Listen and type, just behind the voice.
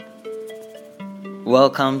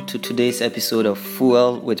Welcome to today's episode of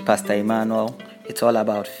Fuel with Pastor Emmanuel. It's all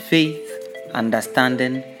about faith,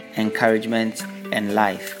 understanding, encouragement, and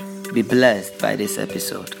life. Be blessed by this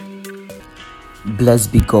episode.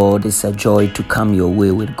 Blessed be God. It's a joy to come your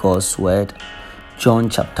way with God's word.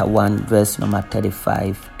 John chapter 1, verse number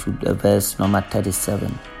 35 to verse number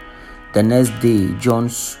 37. The next day,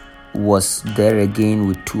 John was there again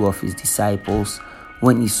with two of his disciples.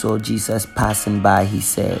 When he saw Jesus passing by, he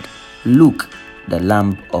said, "Look, the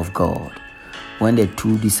Lamb of God." When the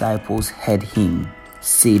two disciples heard him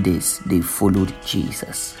say this, they followed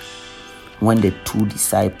Jesus. When the two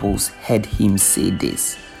disciples heard him say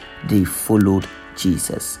this, they followed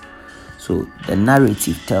Jesus. So the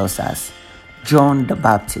narrative tells us John the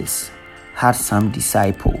Baptist had some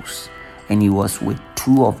disciples, and he was with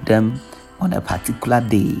two of them on a particular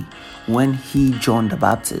day when he, John the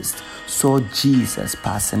Baptist, saw Jesus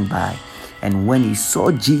passing by. And when he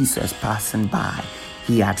saw Jesus passing by,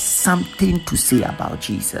 he had something to say about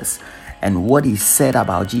Jesus. And what he said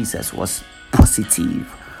about Jesus was positive.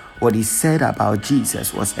 What he said about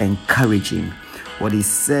Jesus was encouraging. What he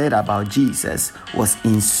said about Jesus was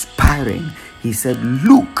inspiring. He said,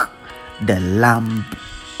 "Look, the Lamb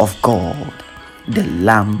of God." The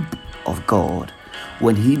Lamb of God.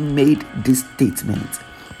 When he made this statement,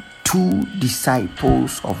 two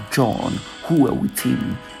disciples of John who were with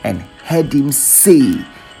him and heard him say,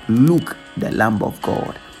 "Look, the Lamb of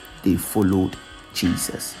God," they followed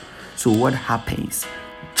Jesus. So what happens?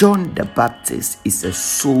 John the Baptist is a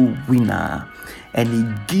soul winner, and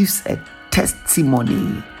he gives a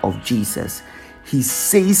testimony of Jesus. He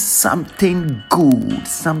says something good,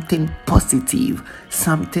 something positive,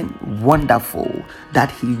 something wonderful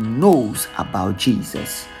that he knows about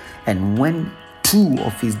Jesus. And when two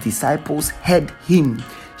of his disciples heard him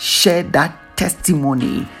share that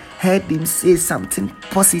testimony, heard him say something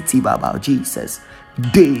positive about Jesus,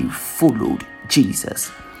 they followed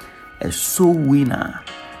Jesus. A soul winner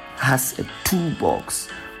has a toolbox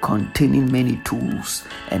containing many tools,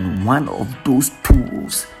 and one of those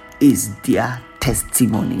tools is their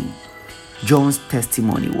testimony. John's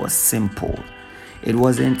testimony was simple. It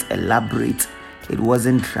wasn't elaborate. It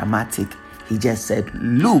wasn't dramatic. He just said,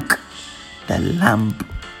 "Look, the Lamb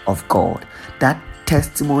of God." That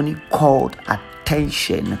testimony called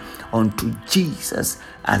attention unto Jesus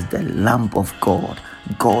as the Lamb of God,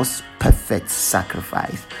 God's perfect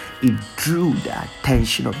sacrifice. It drew the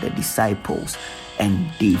attention of the disciples, and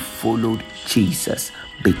they followed Jesus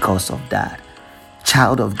because of that.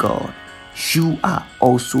 Child of God, you are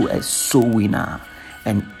also a soul winner,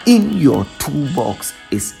 and in your toolbox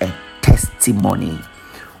is a testimony.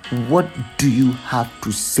 What do you have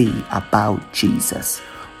to say about Jesus?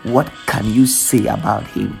 What can you say about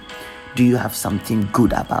him? Do you have something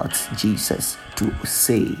good about Jesus to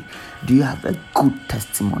say? Do you have a good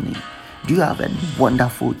testimony? Do you have a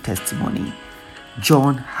wonderful testimony?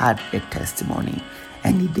 John had a testimony,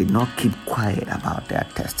 and he did not keep quiet about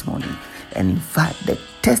that testimony. And in fact, the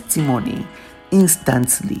testimony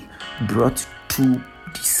instantly brought two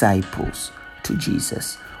disciples to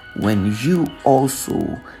Jesus. When you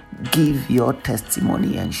also give your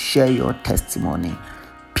testimony and share your testimony,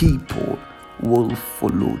 people will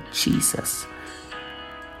follow Jesus.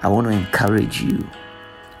 I want to encourage you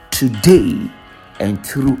today and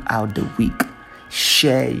throughout the week,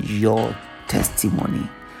 share your testimony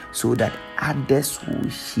so that others will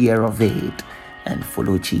hear of it and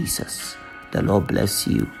follow Jesus. The Lord bless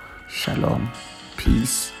you. Shalom,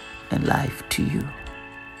 peace, and life to you.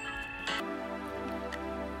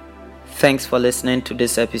 Thanks for listening to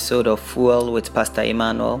this episode of Fuel with Pastor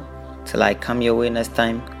Emmanuel. Till I come your way next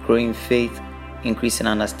time, grow in faith, increase in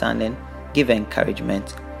understanding, give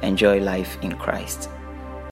encouragement, enjoy life in Christ.